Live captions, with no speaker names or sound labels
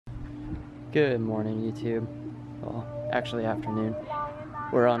Good morning, YouTube. Well, actually afternoon.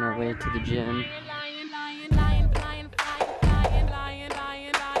 We're on our way to the gym.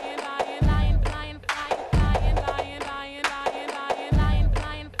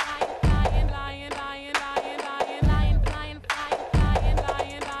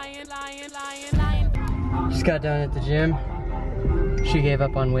 Just got done at the gym. She gave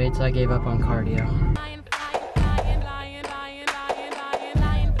up on weights, I gave up on cardio.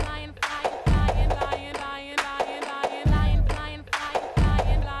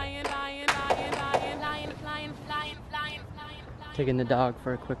 Taking the dog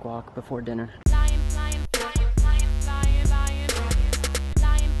for a quick walk before dinner.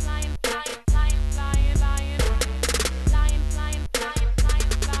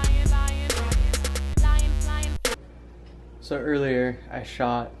 So earlier I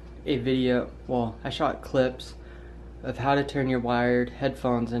shot a video, well, I shot clips of how to turn your wired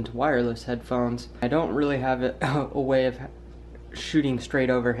headphones into wireless headphones. I don't really have a way of shooting straight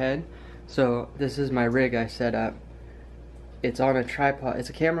overhead, so this is my rig I set up. It's on a tripod.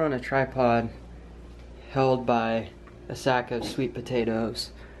 It's a camera on a tripod held by a sack of sweet potatoes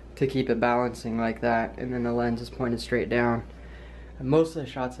to keep it balancing like that, and then the lens is pointed straight down. And most of the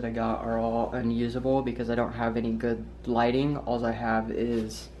shots that I got are all unusable because I don't have any good lighting. All I have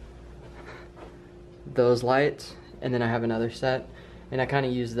is those lights, and then I have another set, and I kind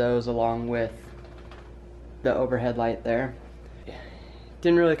of use those along with the overhead light there.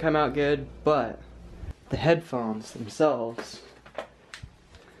 Didn't really come out good, but the headphones themselves,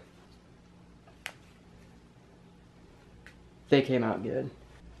 they came out good.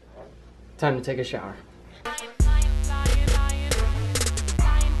 Time to take a shower.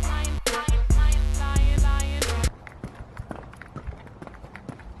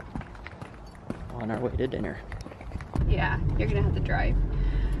 On our way to dinner. Yeah, you're gonna have to drive.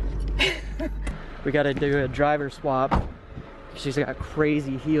 We gotta do a driver swap. She's got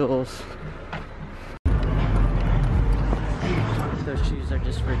crazy heels. Those shoes are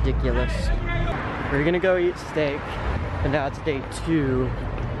just ridiculous. We're gonna go eat steak, and now it's day 2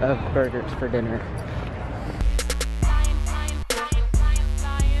 of burgers for dinner.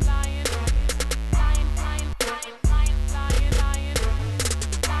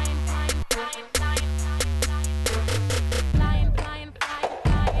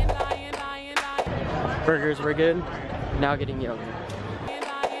 Burgers were good, now getting yogurt.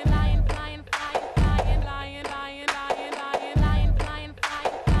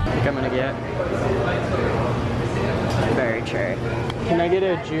 I think I'm gonna get berry cherry. Can I get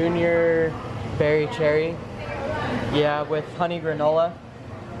a junior berry cherry? Yeah, with honey granola.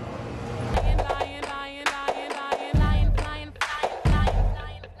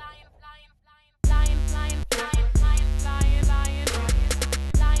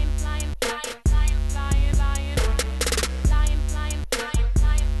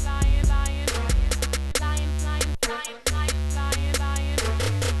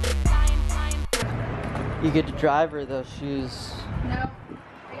 You get to drive or those shoes? No.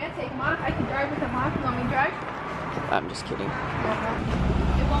 I gotta take them off. I can drive with them off. You want me to drive? I'm just kidding. It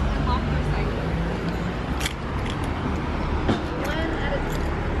won't unlock for a second. One at a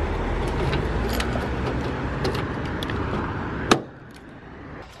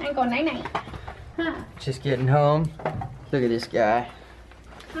time. And go night-night. Huh. Just getting home. Look at this guy.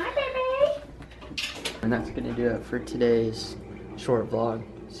 Hi, baby. And that's gonna do it for today's short vlog.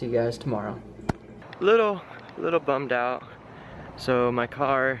 See you guys tomorrow. Little bummed out. So my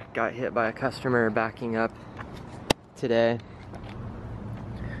car got hit by a customer backing up today.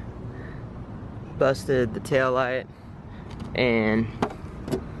 Busted the tail light and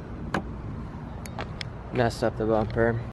messed up the bumper.